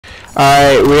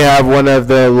Alright, we have one of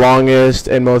the longest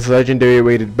and most legendary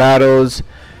weighted battles.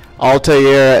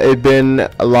 Altaïr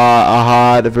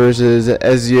Ibn-La'Ahad versus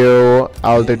Ezio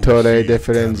Auditore da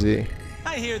Firenze.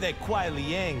 I hear that Kuai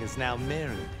Liang is now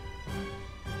married.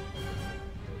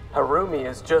 Harumi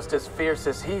is just as fierce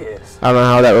as he is. I don't know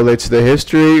how that relates to the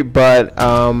history, but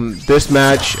this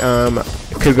match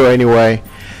could go any way.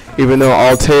 Even though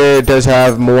Altair does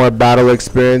have more battle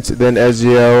experience than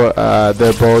Ezio,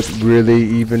 they're both really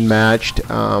even matched.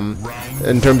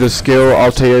 In terms of skill,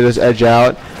 Altair does edge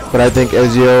out, but I think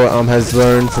Ezio has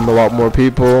learned from a lot more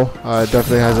people.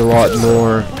 Definitely has a lot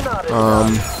more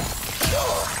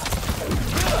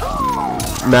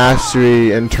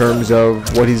mastery in terms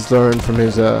of what he's learned from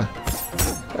his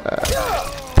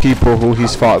people who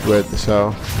he's fought with.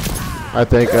 So I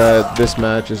think this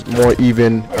match is more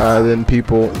even than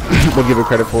people will give it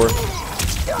credit for.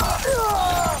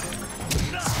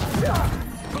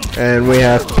 And we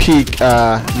have peak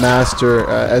master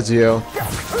Ezio.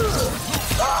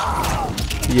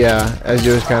 Yeah,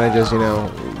 Ezio is kind of just, you know,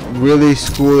 really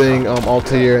schooling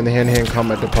Altair in the hand-to-hand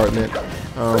combat department.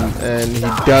 And he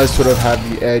does sort of have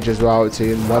the edge as well, I would say,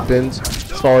 in weapons.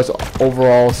 As far as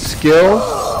overall skill,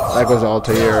 that goes to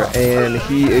Altair, and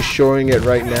he is showing it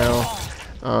right now,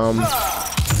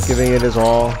 giving it his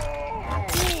all.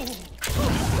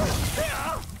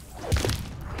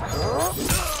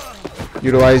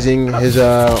 Utilizing his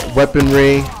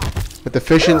weaponry with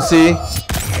efficiency,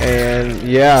 and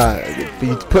yeah,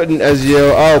 he's putting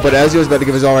Ezio. Oh, but Ezio's about to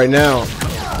give his all right now.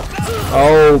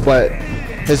 Oh, but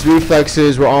his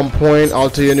reflexes were on point.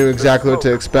 Altair knew exactly what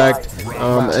to expect.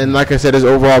 And like I said, his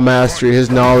overall mastery,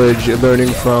 his knowledge, learning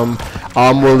from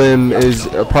Amwalim is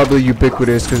probably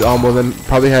ubiquitous, because Amwalim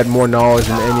probably had more knowledge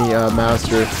than any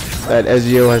master that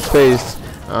Ezio has faced.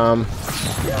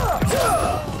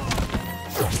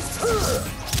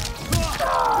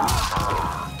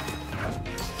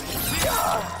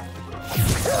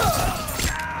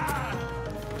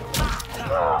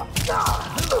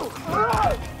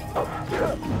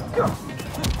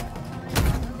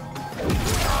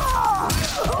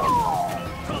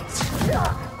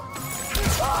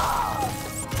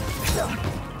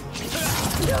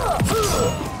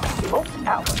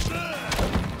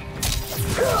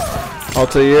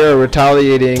 Altair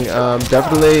retaliating,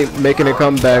 definitely making a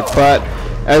comeback, but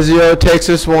Ezio takes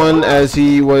this one as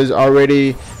he was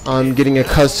already getting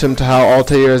accustomed to how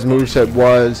Altair's moveset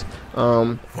was,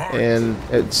 and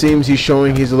it seems he's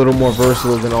showing he's a little more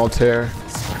versatile than Altair.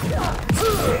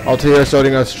 Altair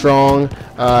starting off strong,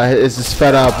 is just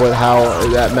fed up with how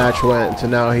that match went, so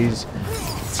now he's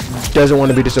doesn't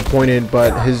want to be disappointed,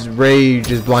 but his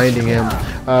rage is blinding him,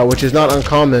 which is not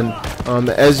uncommon.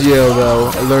 Ezio,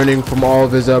 though, learning from all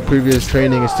of his previous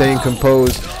training, is staying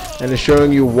composed and is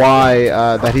showing you why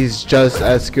that he's just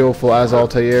as skillful as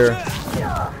Altair.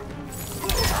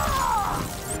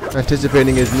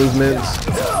 Anticipating his movements.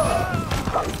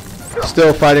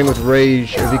 Still fighting with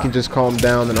rage. If he can just calm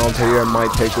down, then Altair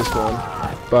might take this one.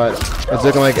 But it's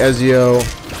looking like Ezio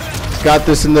got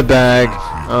this in the bag.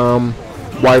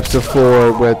 Wipes the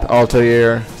floor with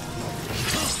Altair.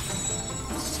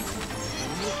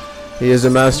 He is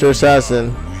a master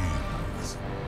assassin.